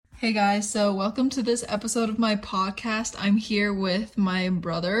Hey guys, so welcome to this episode of my podcast. I'm here with my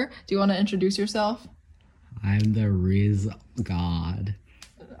brother. Do you want to introduce yourself? I'm the Riz God,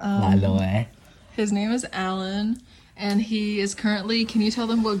 by the way. His name is Alan, and he is currently, can you tell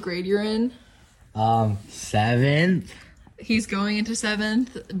them what grade you're in? 7th. He's going into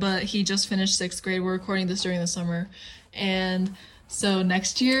 7th, but he just finished 6th grade. We're recording this during the summer. And so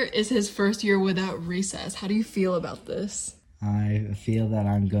next year is his first year without recess. How do you feel about this? I feel that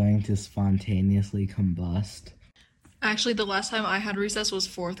I'm going to spontaneously combust. Actually, the last time I had recess was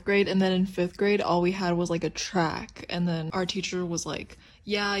 4th grade, and then in 5th grade, all we had was like a track. And then our teacher was like,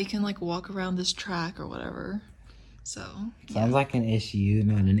 yeah, you can like walk around this track or whatever. So, Sounds like an issue,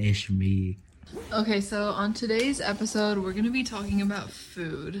 not an issue me. okay, so on today's episode, we're going to be talking about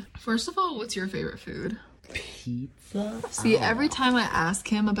food. First of all, what's your favorite food? Pizza? See, every time I ask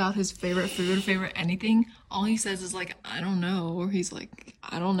him about his favorite food, favorite anything, all he says is like, I don't know. Or he's like,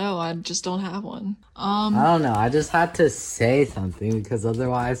 I don't know. I just don't have one. I don't know. I just had to say something because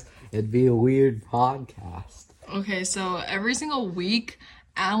otherwise it'd be a weird podcast. Okay, so every single week,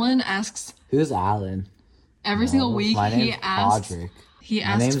 Alan asks, Who's Alan? every single week My he name's asks, Podrick. he My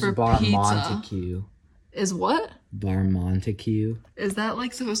asks name's for Bar pizza. Montague. Is what? Bar Montague? Is that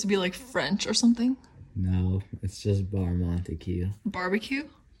like supposed to be like French or something? No, it's just Bar Montague. Barbecue?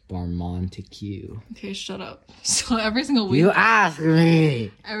 Bar Montague. Okay, shut up. So every single week, You asked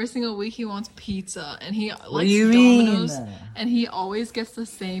me! every single week he wants pizza, and he do likes you mean? Domino's, and he always gets the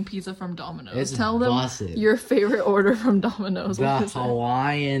same pizza from Domino's. It's Tell them busted. your favorite order from Domino's. The What is it?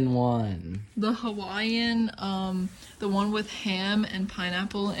 Hawaiian one. The Hawaiian, the one with ham and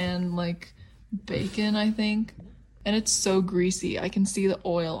pineapple and like bacon, I think. And it's so greasy. I can see the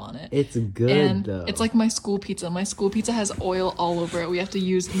oil on it. It's good And though. it's like my school pizza. My school pizza has oil all over it. We have to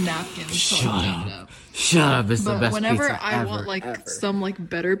use napkins to like, clean it up. Shut up! It's the But best whenever pizza I ever, want like ever. some like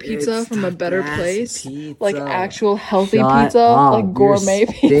better pizza It's from a the better best place, pizza. like actual healthy Shut pizza, up. like gourmet You're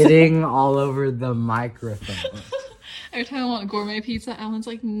pizza. spitting all over the microphone. Every time I want gourmet pizza, Alan's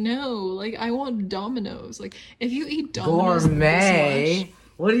like, no, like I want Domino's. Like if you eat Domino's this Gourmet? much.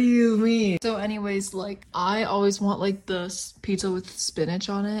 What do you mean? So anyways, like I always want like the pizza with spinach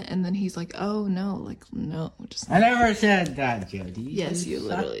on it, and then he's like, oh no, like no, just I never said that, Jody. Yes, you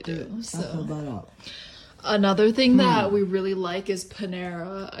literally do. Shut So that up. another thing that we really like is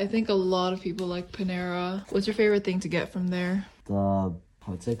Panera. I think a lot of people like Panera. What's your favorite thing to get from there?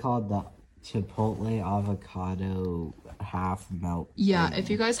 What's it called? The Chipotle avocado half melt. Yeah, if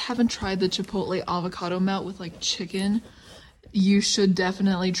you guys haven't tried the Chipotle avocado melt with like chicken, you should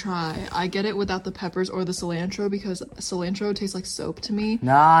definitely try. I get it without the peppers or the cilantro because cilantro tastes like soap to me.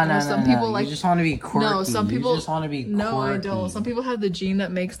 No, some people You like- just want to be quirky. No, some people You just want to be No, I quirky. don't. Some people have the gene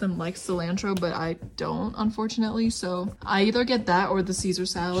that makes them like cilantro, but I don't, unfortunately. So I either get that or the Caesar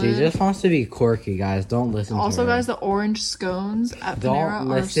salad. She just wants to be quirky, guys. Don't listen Also, to her. guys, the orange scones at Panera Don't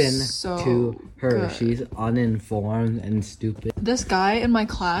listen are so to her. good. She's uninformed and stupid. This guy in my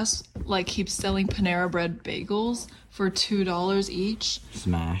class like keeps selling Panera bread bagels for $2 each.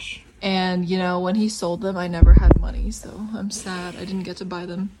 Smash. And, you know, when he sold them, I never had money, so I'm sad I didn't get to buy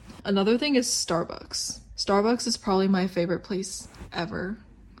them. Another thing is Starbucks. Starbucks is probably my favorite place ever.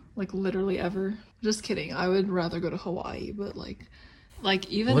 Like, literally ever. Just kidding. I would rather go to Hawaii, but, like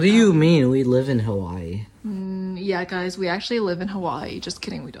even... What do you mean? We live in Hawaii. Yeah, guys, we actually live in Hawaii. Just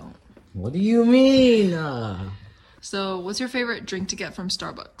kidding, we don't. What do you mean? So, what's your favorite drink to get from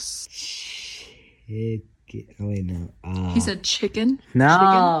Starbucks? Oh, wait, no. He said chicken?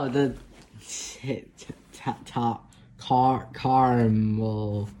 No, the top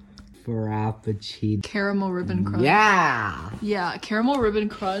caramel frappuccino. Caramel Ribbon Crunch. Yeah. Yeah, caramel ribbon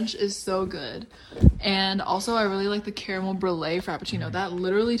crunch is so good. And also I really like the caramel brulee frappuccino. That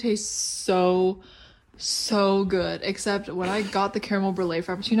literally tastes so good. Except when I got the caramel brulee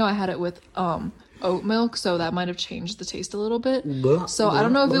frappuccino, I had it with oat milk, so that might have changed the taste a little bit. So I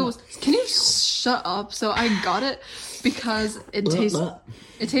don't know if it was... Can you shut up? So I got it because it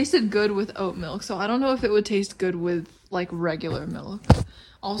tasted good with oat milk. So I don't know if it would taste good with like regular milk.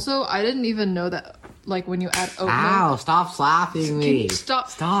 Also, I didn't even know that like when you add oat Ow, milk... stop slapping Can me. you stop?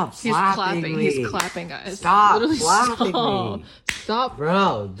 Stop He's slapping clapping. me. He's clapping, guys. Stop Literally slapping stop. me. Stop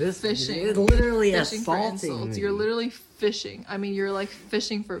Bro, this fishing. is literally Fishing for assaulting insults. me. You're literally fishing. I mean, you're like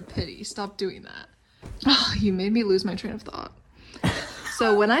fishing for pity. Stop doing that. You made me lose my train of thought.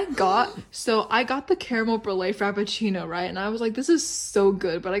 So I got the caramel brulee frappuccino, right? And I was like, this is so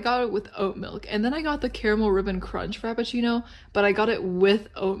good, but I got it with oat milk. And then I got the caramel ribbon crunch frappuccino, but I got it with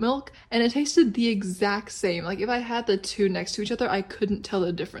oat milk, and it tasted the exact same. Like if I had the two next to each other, I couldn't tell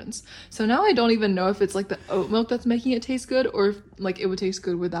the difference. So now I don't even know if it's like the oat milk that's making it taste good, or if like it would taste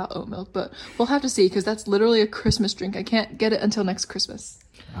good without oat milk, but we'll have to see, because that's literally a Christmas drink. I can't get it until next Christmas.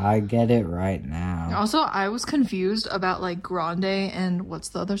 I get it right now. Also, I was confused about like grande and what's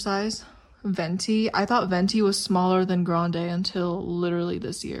the other size? Venti. I thought Venti was smaller than grande until literally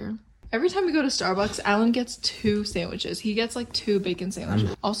this year. Every time we go to Starbucks, Alan gets 2 sandwiches. He gets like 2 bacon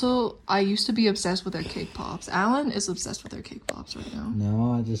sandwiches. Also, I used to be obsessed with their cake pops. Alan is obsessed with their cake pops right now.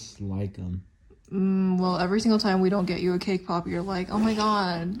 No, I just like them. Well, every single time we don't get you a cake pop, you're like, oh my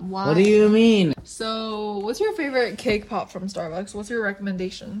god, why? What do you mean? So, what's your favorite cake pop from Starbucks? What's your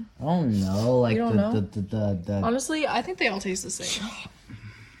recommendation? Oh no, like You don't know? the Honestly, I think they all taste the same.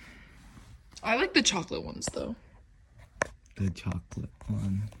 I like the chocolate ones though. the chocolate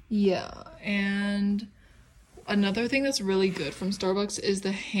one. Yeah, and another thing that's really good from Starbucks is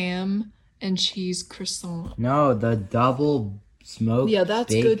the ham and cheese croissant. No, the double smoked Yeah,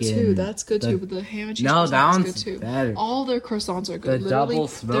 that's bacon. good too. That's good too. But the ham and cheese No, that croissant is one's good too. better. All their croissants are good. The Literally, double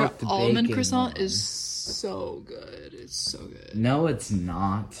their smoked almond bacon croissant one. is so good. It's so good. No, it's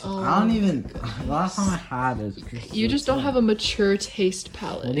not. Oh I don't my even. Last time I had it. You just don't have a mature taste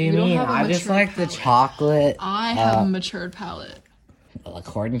palette. What do you don't mean? have a I just mature like the palate. chocolate. I have a matured palate.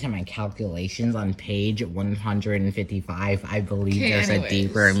 According to my calculations on page 155, I believe Okay, there's anyways. a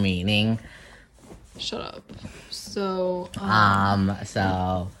deeper meaning. Shut up. So,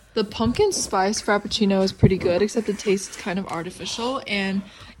 So the pumpkin spice frappuccino is pretty good, except it tastes kind of artificial. And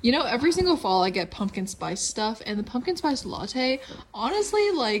you know, every single fall I get pumpkin spice stuff, and the pumpkin spice latte,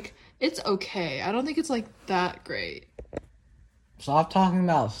 honestly, like, it's okay. I don't think it's like that great. stop talking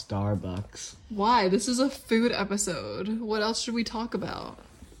about Starbucks. Why? This is a food episode. What else should we talk about?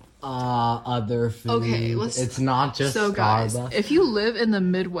 Other food. Okay, It's not just So guys, Starbucks. if you live in the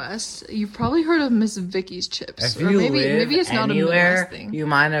Midwest, you've probably heard of Miss Vicky's chips. If Or you maybe it's not a anywhere, Midwest thing. you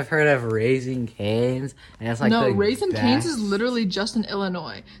might have heard of Raising Cane's, and it's like No, the Raising Cane's is best. literally just in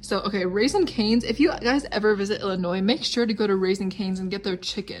Illinois. So, okay, Raising Cane's, if you guys ever visit Illinois, make sure to go to Raising Cane's and get their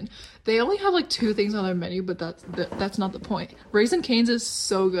chicken. They only have like 2 things on their menu, but that's not the point. Raising Cane's is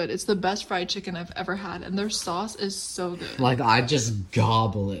so good. It's the best fried chicken I've ever had, and their sauce is so good. Like I just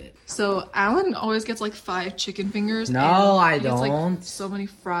gobble it. So, Alan always gets like 5 chicken fingers. No, and I he gets, like, don't. so many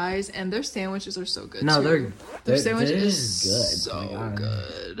fries, and their sandwiches are so good No, too. their Their sandwich theirs is good. so Like, I don't know.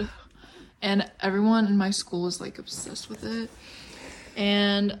 good. And everyone in my school is like obsessed with it.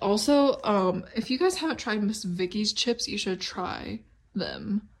 And also, if you guys haven't tried Miss Vicky's chips, you should try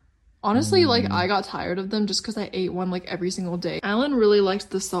them. Honestly, like, I got tired of them just because I ate one like every single day. Alan really likes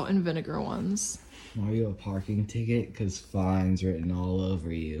the salt and vinegar ones. Are you a parking ticket? Because fines written all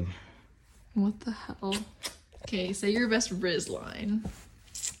over you. What the hell? Okay, say your best Riz line.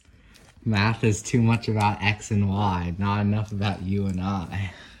 Math is too much about X and Y, not enough about you and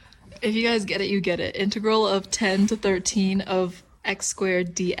I. If you guys get it, you get it. Integral of 10 to 13 of x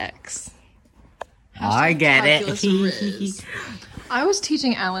squared dx. I get Calculus it. Riz. I was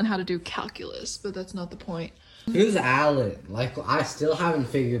teaching Alan how to do calculus, but that's not the point. Who's Alan? Like, I still haven't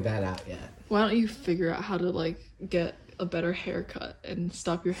figured that out yet. Why don't you figure out how to, like, get a better haircut and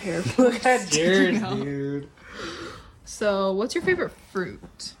stop your hair from Look at sticking yours, out? dude. So, what's your favorite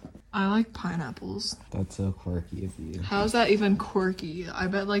fruit? I like pineapples. That's so quirky of you. How's that even quirky? I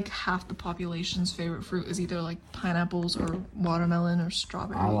bet, like, half the population's favorite fruit is either, like, pineapples or watermelon or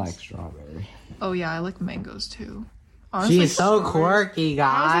strawberries. I like strawberry. Oh, yeah, I like mangoes, too. Honestly, She's so strawberries- quirky,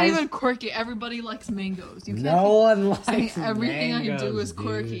 How is guys. that even quirky? Everybody likes mangoes. You can't No one say likes everything mangoes, I do is dude.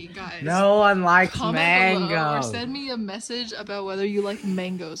 quirky, guys. No one likes Comment below or mangoes. send me a message about whether you like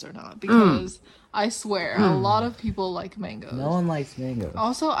mangoes or not, because I swear a lot of people like mangoes. No one likes mangoes.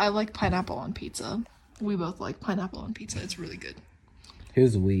 Also, I like pineapple on pizza. We both like pineapple on pizza. It's really good.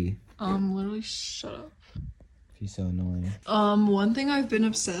 Who's we? Literally shut up. She's so annoying. One thing I've been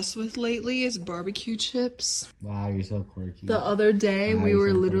obsessed with lately is barbecue chips. Wow, you're so quirky. The other day Why we are you were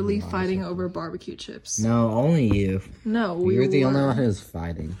so literally quirky? Why are you fighting so over barbecue chips. No, only you. No, we You're the were. only one who's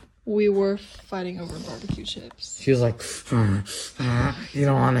fighting. We were fighting over barbecue chips. She was like, you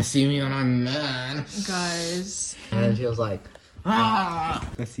don't want to see me when I'm mad. Guys. And then she was like,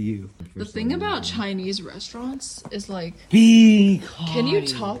 That's you. The thing about Chinese restaurants is like, be can you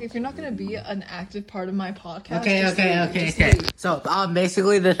talk if you're not gonna be an active part of my podcast? Okay. Just leave. So,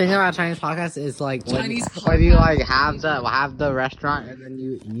 basically, the thing about Chinese podcasts is like Chinese when you like podcasts. have the restaurant and then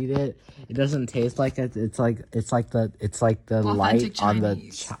you eat it, it doesn't taste like it. It's like the light Authentic on the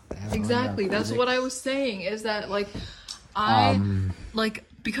Chinese. Exactly. That's what I was saying. Is that like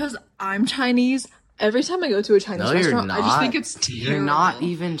because I'm Chinese. Every time I go to a Chinese restaurant, I just think it's terrible. You're not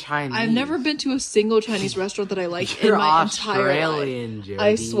even Chinese. I've never been to a single Chinese restaurant that I like You're in my Australian, entire life. Jody.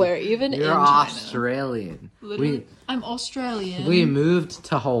 I swear, even You're in China. Australian. Literally, I'm Australian. We moved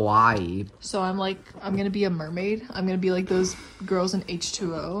to Hawaii. So I'm gonna be a mermaid. I'm gonna be like those girls in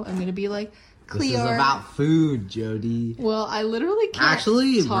H2O. I'm gonna be like Cleo. This is about food, Jody. Well, I literally can't.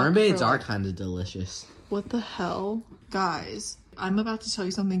 Actually, talk mermaids for, are like, kind of delicious. What the hell, guys? I'm about to tell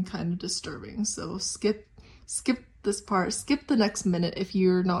you something kind of disturbing. So skip this part. Skip the next minute if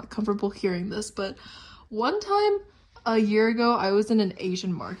you're not comfortable hearing this. But one time, a year ago, I was in an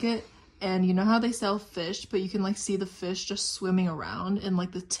Asian market. And you know how they sell fish, but you can like see the fish just swimming around in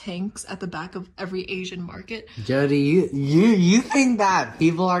like the tanks at the back of every Asian market. Jody, you think that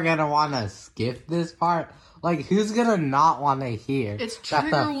people are gonna want to skip this part? Like, who's gonna not want to hear? It's that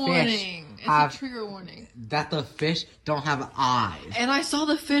trigger the warning. fish It's have, a trigger warning. That the fish don't have eyes. And I saw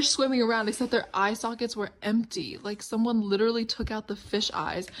the fish swimming around, except their eye sockets were empty. Like someone literally took out the fish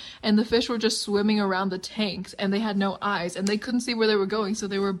eyes, and the fish were just swimming around the tanks, and they had no eyes, and they couldn't see where they were going, so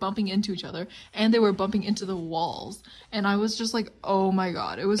they were bumping into each other, and they were bumping into the walls. And I was just like, oh my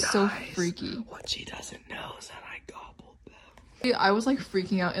god, it was so freaky. What she doesn't know is that I gobbled them. I was like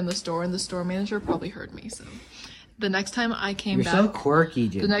freaking out in the store, and the store manager probably heard me, so. The next time I came You're back, so quirky,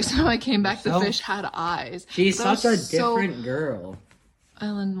 Jody. the next time I came back, the so- fish had eyes. She's But I such a was so- different girl.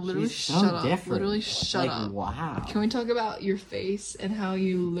 Ellen, literally She's so shut up. different. Literally shut like, up. Wow. Can we talk about your face and how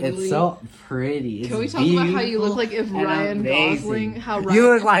you literally? It's so pretty. Can we talk about how you look like if beautiful Ryan and amazing. Gosling? How Ryan, You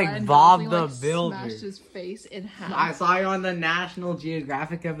look if like Ryan Bob Gosling, the Builder. smashed his face in half. I saw you on the National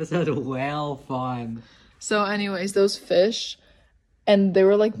Geographic episode. Whale fun. So, anyways, those fish, and they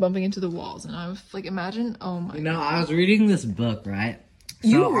were like bumping into the walls, and I was like, imagine, oh my. You know, I was reading this book, right?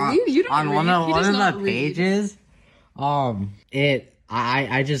 You read? You don't on read. one He of does the not read. pages,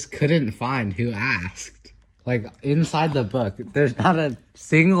 I just couldn't find who asked. Like inside the book, there's not a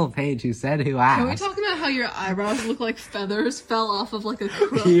single page who said who asked. Can we talk about how your eyebrows look like feathers fell off of like a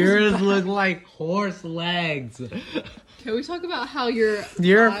crow's Yours back? look like horse legs. Can we talk about how your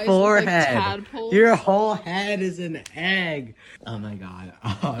eyes forehead, look like tadpoles? your whole head is an egg. Oh my god!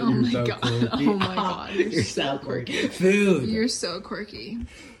 Oh, Oh you're my so god! quirky. Oh my god! You're so quirky. Food. You're so quirky.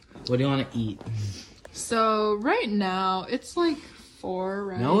 What do you want to eat? So right now it's like 4,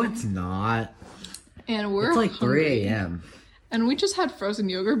 right? No, it's not. And we're It's like hungry. 3 a.m. And we just had frozen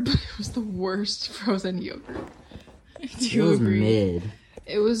yogurt, but it was the worst frozen yogurt. Do It you was agree? mid.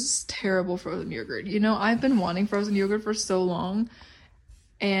 It was terrible frozen yogurt. You know, I've been wanting frozen yogurt for so long.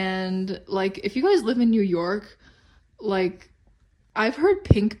 And, like, if you guys live in New York, like, I've heard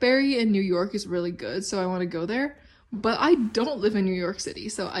Pinkberry in New York is really good, so I want to go there. But I don't live in New York City,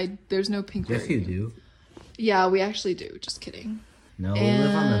 so there's no Pinkberry. Yes, you do. Yeah, we actually do. Just kidding. No, we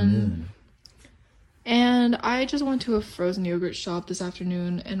live on the And- moon. And I just went to a frozen yogurt shop this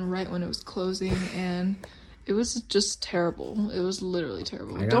afternoon, and right when it was closing, and it was just terrible. It was literally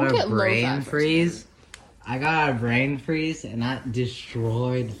terrible. I got Don't a get low brain fat freeze. I got a brain freeze, and that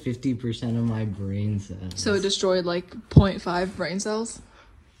destroyed 50% of my brain cells. So it destroyed like 0.5 brain cells.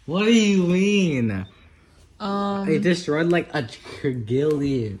 What do you mean? It destroyed like a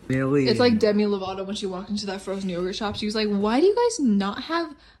trillion. It's like Demi Lovato when she walked into that frozen yogurt shop. She was like, "Why do you guys not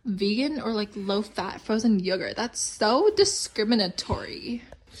have vegan or like low fat frozen yogurt? That's so discriminatory."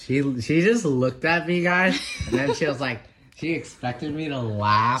 She just looked at me, guys, and then she was like, she expected me to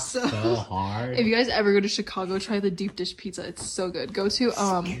laugh so hard. If you guys ever go to Chicago, try the deep dish pizza. It's so good. Go to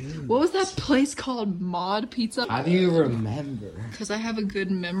what was that place called? Mod Pizza. How do you remember? Because I have a good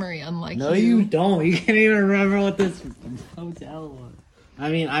memory, unlike No, you don't. You can't even remember what this hotel was.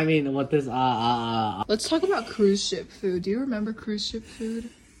 I mean, what this Let's talk about cruise ship food. Do you remember cruise ship food?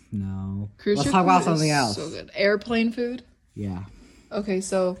 No. Cruise Let's ship talk about food is something else. So good. Airplane food. Yeah. Okay,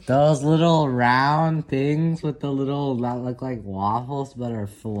 so Those little round things with the little that look like waffles but are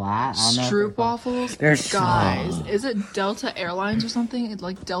flat. I don't know if Stroop they're called- waffles. They're Guys, so- is it Delta Airlines or something? It,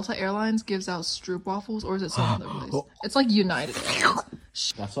 like Delta Airlines gives out Stroop waffles, or is it some other place? It's like United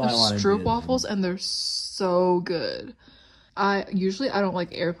Airlines. That's what I want to do. Stroop waffles, and they're so good. I don't like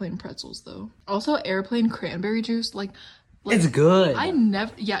airplane pretzels though. Also, airplane cranberry juice. Like, Like, It's good.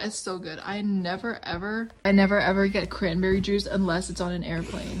 it's so good. I never ever get cranberry juice unless it's on an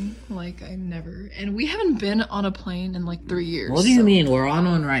airplane. Like, I never. And we haven't been on a plane in like 3 years. What do you mean? We're on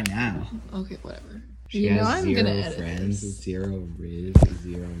one right now. Okay, whatever. She You know has I'm gonna zero edit friends, this. 0 Riz,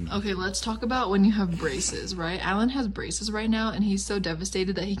 0. Okay, let's talk about when you have braces, right? Alan has braces right now, and he's so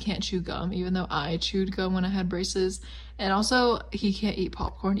devastated that he can't chew gum, even though I chewed gum when I had braces. And also, he can't eat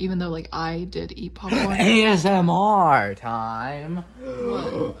popcorn, even though, like, I did eat popcorn. ASMR time.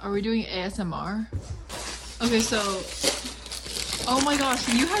 What? Are we doing ASMR? Okay, so... Oh my gosh,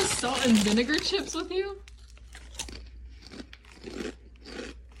 you have salt and vinegar chips with you?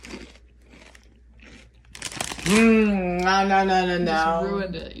 No. You just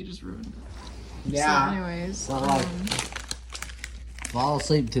ruined it. You just ruined it. Yeah. So anyways, Well, like, fall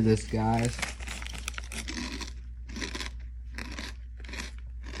asleep to this, guys.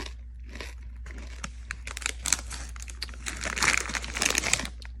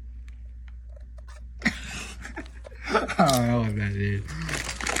 I don't know what that is.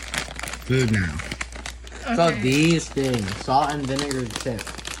 Food now. So okay. these things, salt and vinegar chips.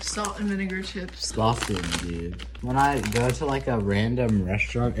 Salt and vinegar chips. Disgusting, dude. When I go to like a random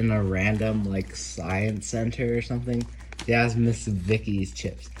restaurant in a random like science center or something, it has Miss Vicky's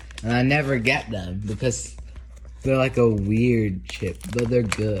chips. And I never get them because they're like a weird chip, but they're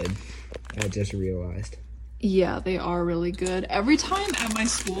good. I just realized. Yeah, they are really good. Every time at my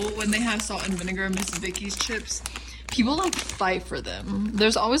school, when they have salt and vinegar and Miss Vicky's chips, people like fight for them.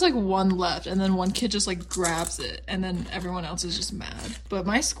 There's always like one left, and then one kid just like grabs it, and then everyone else is just mad. But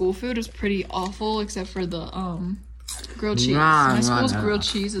my school food is pretty awful, except for the grilled cheese. My school's grilled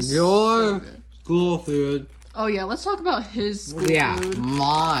cheese is so good. School food. Oh yeah, let's talk about his school food.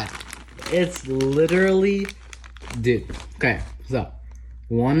 Mine. It's literally, dude. Okay, so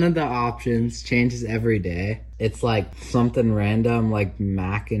one of the options changes every day. It's like something random, like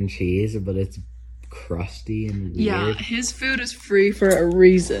mac and cheese, but it's crusty and weird. Yeah, his food is free for a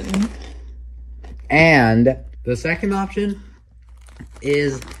reason. And the second option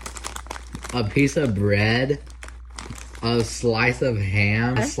is a piece of bread, a slice of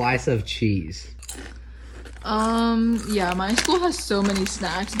ham, a slice of cheese. Yeah, my school has so many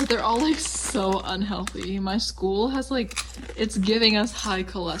snacks, but they're all like so unhealthy. My school has like, it's giving us high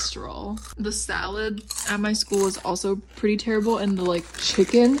cholesterol. The salad at my school is also pretty terrible, and the like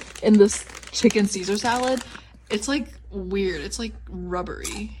chicken in this chicken Caesar salad, it's like weird. It's like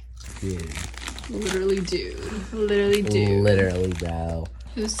rubbery. Dude. Literally, dude. Literally, dude. Literally, bro.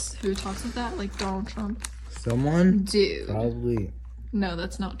 Who talks like that? Like Donald Trump? Someone? Dude. Probably. No,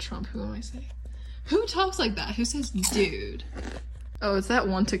 that's not Trump. Who am I saying? Who talks like that? Who says dude? Oh, it's that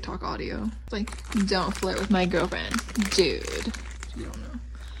one TikTok audio. It's like, don't flirt with my girlfriend. Dude. You don't know.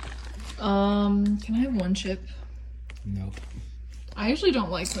 Can I have one chip? Nope. I usually don't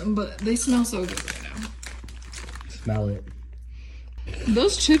like them, but they smell so good right now. Smell it.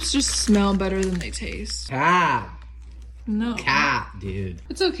 Those chips just smell better than they taste. Cat. No. Cat, dude.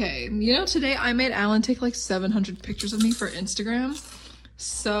 It's okay. You know, today I made Alan take like 700 pictures of me for Instagram.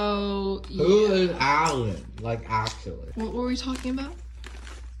 So, yeah. Who is Alan? Like, actually. What were we talking about?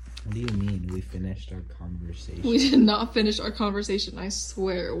 What do you mean? We finished our conversation. We did not finish our conversation, I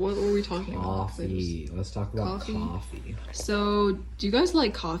swear. What were we talking about? Coffee. Let's talk about coffee. So, do you guys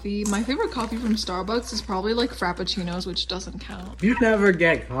like coffee? My favorite coffee from Starbucks is probably like Frappuccinos, which doesn't count. You never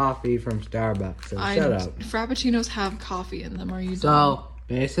get coffee from Starbucks, so shut up. Frappuccinos have coffee in them, are you dumb? So,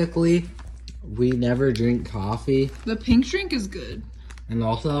 basically, we never drink coffee. The pink drink is good. And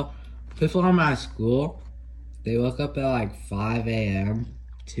also, people at my school, they wake up at like 5 a.m.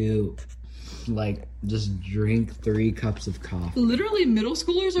 to like just drink 3 cups of coffee. Literally, middle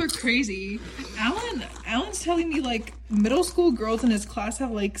schoolers are crazy. Alan's telling me like middle school girls in his class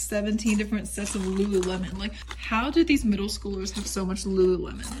have like 17 different sets of Lululemon. Like, how do these middle schoolers have so much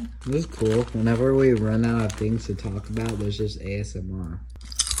Lululemon? It was cool. Whenever we run out of things to talk about, there's just ASMR.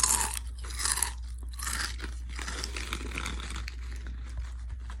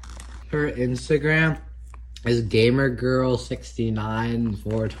 Her Instagram is gamergirl69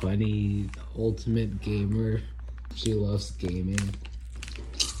 420 ultimate gamer. She loves gaming.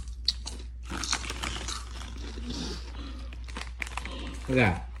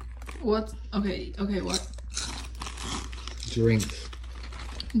 Okay. What? Okay, what? Drinks.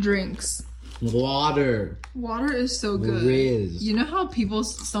 Drinks. Water. Water is so good. Riz. You know how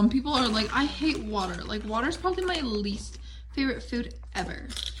some people are like, I hate water. Like, water is probably my least favorite food ever.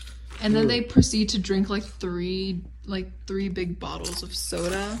 And then they proceed to drink like three big bottles of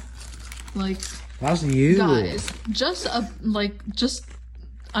soda. Like, That's you. guys,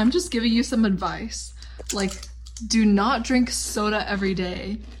 I'm just giving you some advice. Like, Do not drink soda every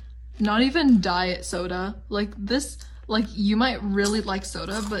day. Not even diet soda. Like this, like you might really like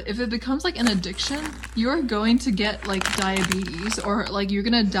soda, but if it becomes like an addiction, you're going to get like diabetes or like you're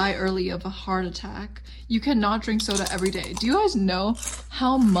gonna die early of a heart attack. You cannot drink soda every day. Do you guys know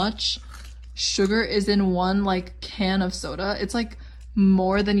how much sugar is in one like can of soda? It's like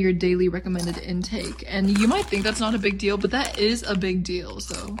more than your daily recommended intake. And you might think that's not a big deal, but that is a big deal,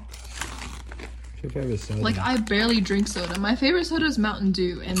 so. What's your favorite soda? Like, I barely drink soda. My favorite soda is Mountain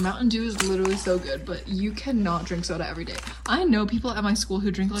Dew, and Mountain Dew is literally so good, but you cannot drink soda every day. I know people at my school who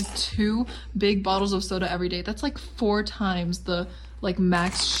drink like 2 big bottles of soda every day. That's like 4 times the like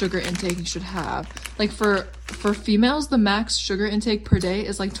max sugar intake you should have. Like for females, the max sugar intake per day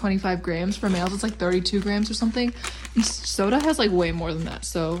is like 25 grams. For males, it's like 32 grams or something. And soda has like way more than that,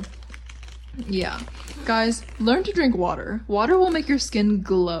 so yeah. Guys, learn to drink water. Water will make your skin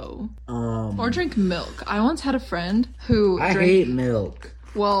glow. Or drink milk. I once had a friend who I hate milk.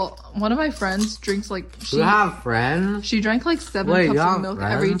 Well, one of my friends drinks like You have friends? she drank like 7 Wait, cups you of have milk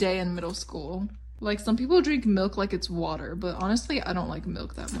friends? every day in middle school. Like some people drink milk like it's water, but honestly, I don't like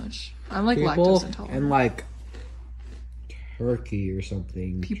milk that much. I'm like lactose intolerant. in like Turkey or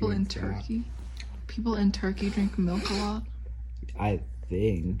something. People in drink that. Turkey? People in Turkey drink milk a lot? I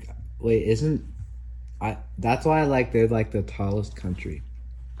think. Wait, isn't that's why they're like the tallest country.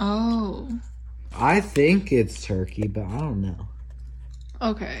 Oh. I think it's Turkey, but I don't know.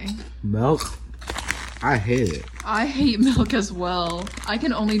 Okay. Milk, I hate it. I hate milk as well. I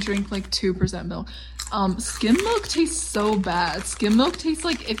can only drink like 2% milk. Skim milk tastes so bad. Skim milk tastes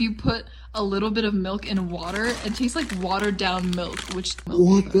like if you put a little bit of milk in water, it tastes like watered down milk, which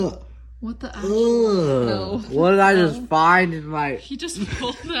What the? What the Ugh. No. What did I No. just find in my? He just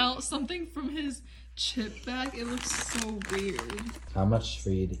pulled out something from his chip bag. It looks so weird. How much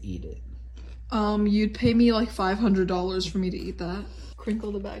for you to eat it? You'd pay me like $500 for me to eat that.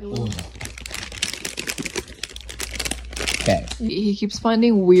 Crinkle the bag a little. Okay. He keeps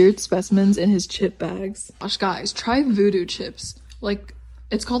finding weird specimens in his chip bags. Gosh, guys, try voodoo chips. Like,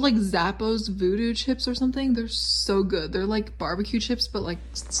 it's called like Zappos voodoo chips or something. They're so good. They're like barbecue chips, but like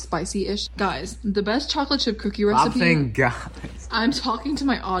spicy-ish. Guys, the best chocolate chip cookie I'm recipe. saying guys. I'm talking to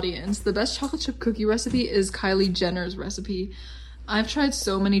my audience. The best chocolate chip cookie recipe is Kylie Jenner's recipe. I've tried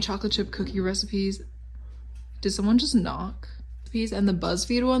so many chocolate chip cookie recipes. Did someone just knock? And the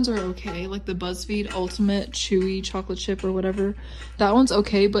BuzzFeed ones are okay. Like the BuzzFeed Ultimate Chewy Chocolate Chip or whatever. That one's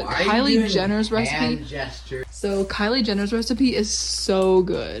okay, but Kylie Jenner's recipe. So Kylie Jenner's recipe is so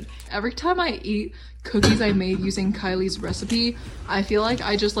good. Every time I eat cookies I made using Kylie's recipe, I feel like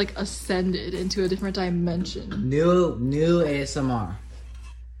I just like ascended into a different dimension. New ASMR.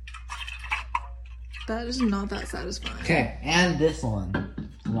 That is not that satisfying. Okay, and this one.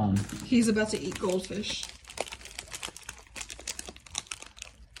 Come on. He's about to eat goldfish.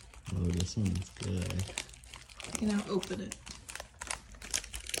 Oh, this one's good. I can now open it.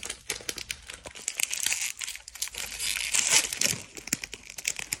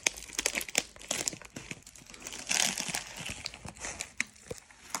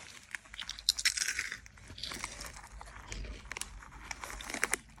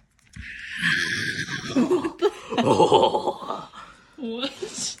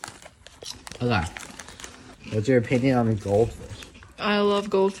 What? Okay. What's your opinion on the goldfish? I love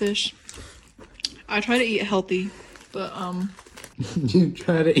goldfish. I try to eat healthy, but You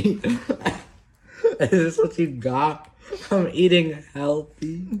try to eat. Is this what you got from eating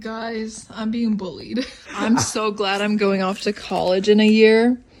healthy? guys, I'm being bullied. I'm so glad I'm going off to college in a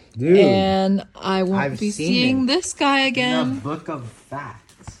year. Dude. And I won't I've be seen seeing it. this guy In a again. book of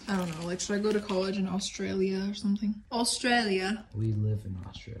facts. I don't know, like should I go to college in Australia or something? Australia. We live in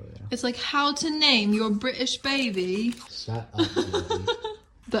Australia. It's like how to name your British baby. Shut up, baby.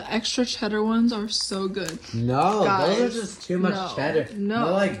 The extra cheddar ones are so good. No, Guys, those are just too much no, cheddar. no.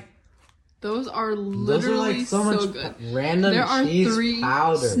 They're like, Those are those are literally like so much good. random There are cheese 3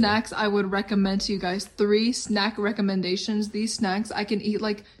 powder. snacks I would recommend to you guys. 3 snack recommendations. These snacks, I can eat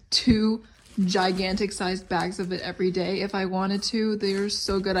like 2 gigantic sized bags of it every day if I wanted to. They're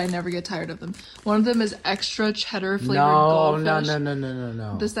so good, I never get tired of them. One of them is extra cheddar flavored goldfish.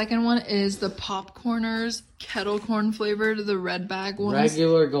 No. The second one is the Popcorners kettle corn flavored, the red bag ones.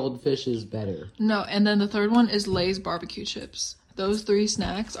 Regular goldfish is better. No, and then the third one is Lay's barbecue chips. Those 3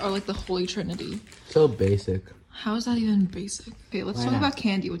 snacks are like the holy trinity. So basic. How is that even basic? Okay, let's Why talk not? about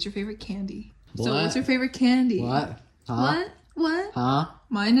candy. What's your favorite candy? So What? what's your favorite candy? What? Huh? What? Huh?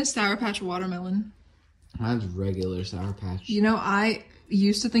 Mine is Sour Patch Watermelon. Mine's regular Sour Patch. You know, I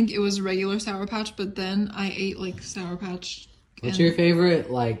used to think it was regular Sour Patch, but then I ate like Sour Patch. What's and your favorite,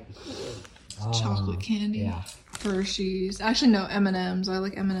 like... chocolate candy? Yeah. Hershey's. Actually, no, M&M's. I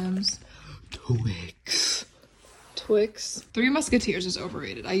like M&M's. Twix. Three Musketeers is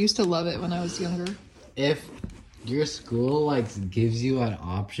overrated. I used to love it when I was younger. If your school like gives you an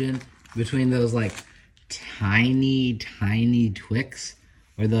option between those like tiny Twix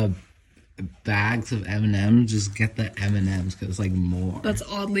or the bags of M&M's, just get the M&M's because it's like more. That's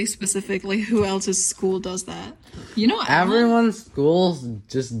oddly specific. Like, who else's school does that? You know, everyone's schools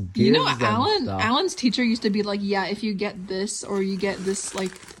just gives you know, them stuff. Alan's teacher used to be like, yeah, if you get this or you get this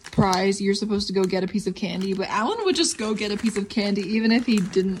like prize, you're supposed to go get a piece of candy. But Alan would just go get a piece of candy even if he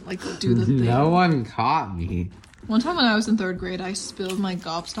didn't like do the thing. No one caught me. One time when I was in 3rd grade, I spilled my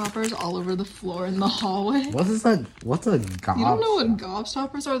gobstoppers all over the floor in the hallway. What's a gobstopper? You don't know what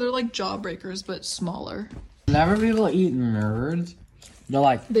gobstoppers are? They're like jawbreakers, but smaller. Whenever people eat Nerds, they're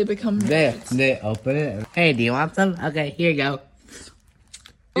like... They become Nerds. They open it. And, hey, do you want some? Okay, here you go.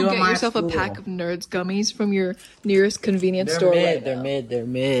 Go get yourself a pack of Nerds gummies from your nearest convenience store. They're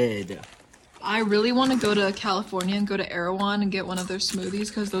mid. I really want to go to California and go to Erewhon and get one of their smoothies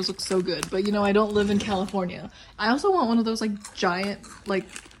because those look so good. But you know, I don't live in California. I also want one of those like giant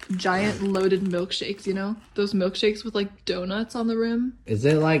loaded milkshakes, you know? Those milkshakes with like donuts on the rim. Is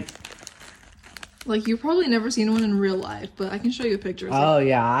it like you've probably never seen one in real life, but I can show you pictures. Oh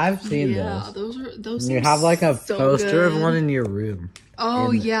yeah, I've seen those. Yeah, those you have like a so poster good. of one in your room. Oh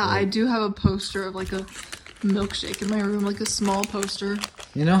yeah, I do have a poster of like a milkshake in my room, like a small poster.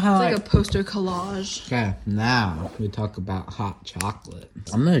 You know how it's like a poster collage. Okay, now we talk about hot chocolate.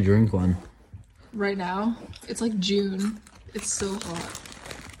 I'm gonna drink one. Right now? It's like June. It's so hot.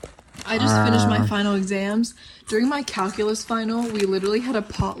 I just finished my final exams. During my calculus final, we literally had a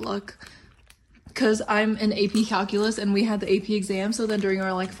potluck because I'm in AP calculus and we had the AP exam. So then during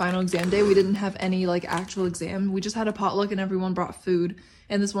our like final exam day, we didn't have any like actual exam. We just had a potluck and everyone brought food.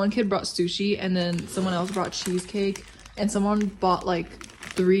 And this one kid brought sushi and then someone else brought cheesecake and someone bought like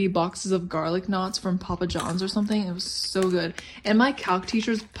 3 boxes of garlic knots from Papa John's or something. It was so good. And my calc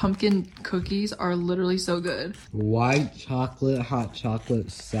teacher's pumpkin cookies are literally so good. White chocolate, hot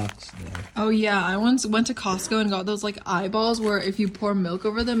chocolate sucks though. Oh yeah, I once went to Costco and got those like eyeballs where if you pour milk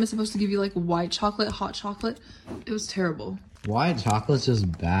over them, it's supposed to give you like white chocolate, hot chocolate. It was terrible. White chocolate's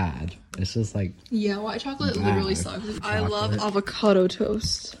just bad. It's just like... Yeah, white chocolate literally sucks. I love avocado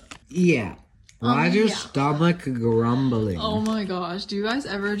toast. Yeah. Why's your stomach grumbling? Oh my gosh. Do you guys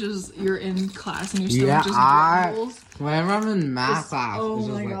ever you're in class and your stomach just grumbles? Whenever I'm in math class. Oh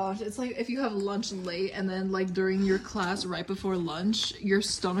my gosh. It's like if you have lunch late and then like during your class right before lunch, your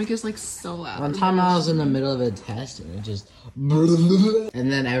stomach is like so loud. One time I was in the middle of a test and it just...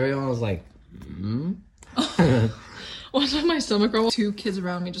 And then everyone was like, One time my stomach grumbled, 2 kids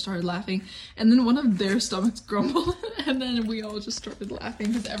around me just started laughing, and then one of their stomachs grumbled, and then we all just started laughing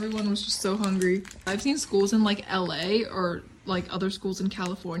because everyone was just so hungry. I've seen schools in like LA or like other schools in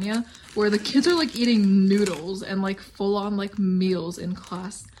California where the kids are like eating noodles and like full on like meals in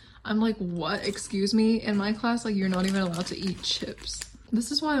class. I'm like, what? Excuse me? In my class, like you're not even allowed to eat chips.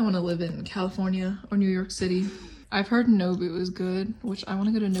 This is why I want to live in California or New York City. I've heard Nobu is good, which I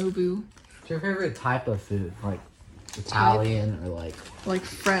want to go to Nobu. What's your favorite type of food? Like Italian or like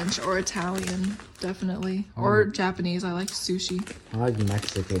French or Italian, definitely. Or Japanese. I like sushi. I like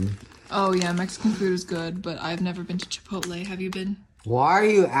Mexican. Oh yeah, Mexican food is good, but I've never been to Chipotle. Have you been? Why are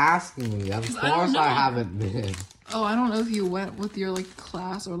you asking me? Of course I haven't been. Oh, I don't know if you went with your like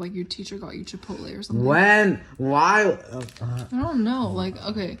class or like your teacher got you Chipotle or something. When? Why? I don't know. Like,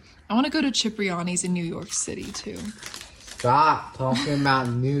 okay, I want to go to Cipriani's in New York City too. Stop talking about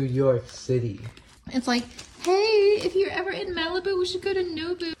New York City. It's like, hey, if you're ever in Malibu, we should go to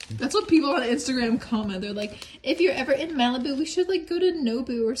Nobu. That's what people on Instagram comment. They're like, if you're ever in Malibu, we should like go to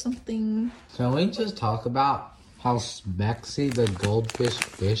Nobu or something. Can we just talk about how spexy the goldfish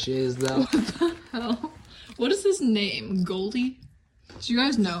fish is though? What the hell? What is his name? Goldie? Do you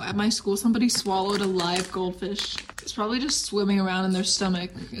guys know, at my school, somebody swallowed a live goldfish. It's probably just swimming around in their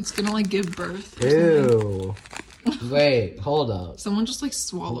stomach. It's gonna like give birth. Ew. Wait, hold up. Someone just like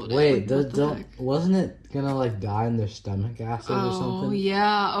swallowed it. Wait, Like, wasn't it gonna like die in their stomach acid or something?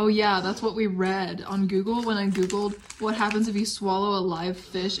 Oh yeah, that's what we read on Google. When I googled what happens if you swallow a live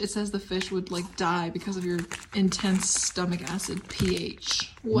fish, it says the fish would like die because of your intense stomach acid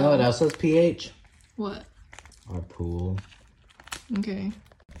pH. Well, no, that says pH. What? Our pool. Okay.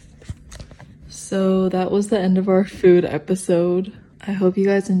 So that was the end of our food episode. I hope you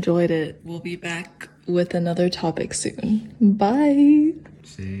guys enjoyed it. We'll be back with another topic soon. Bye.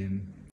 See.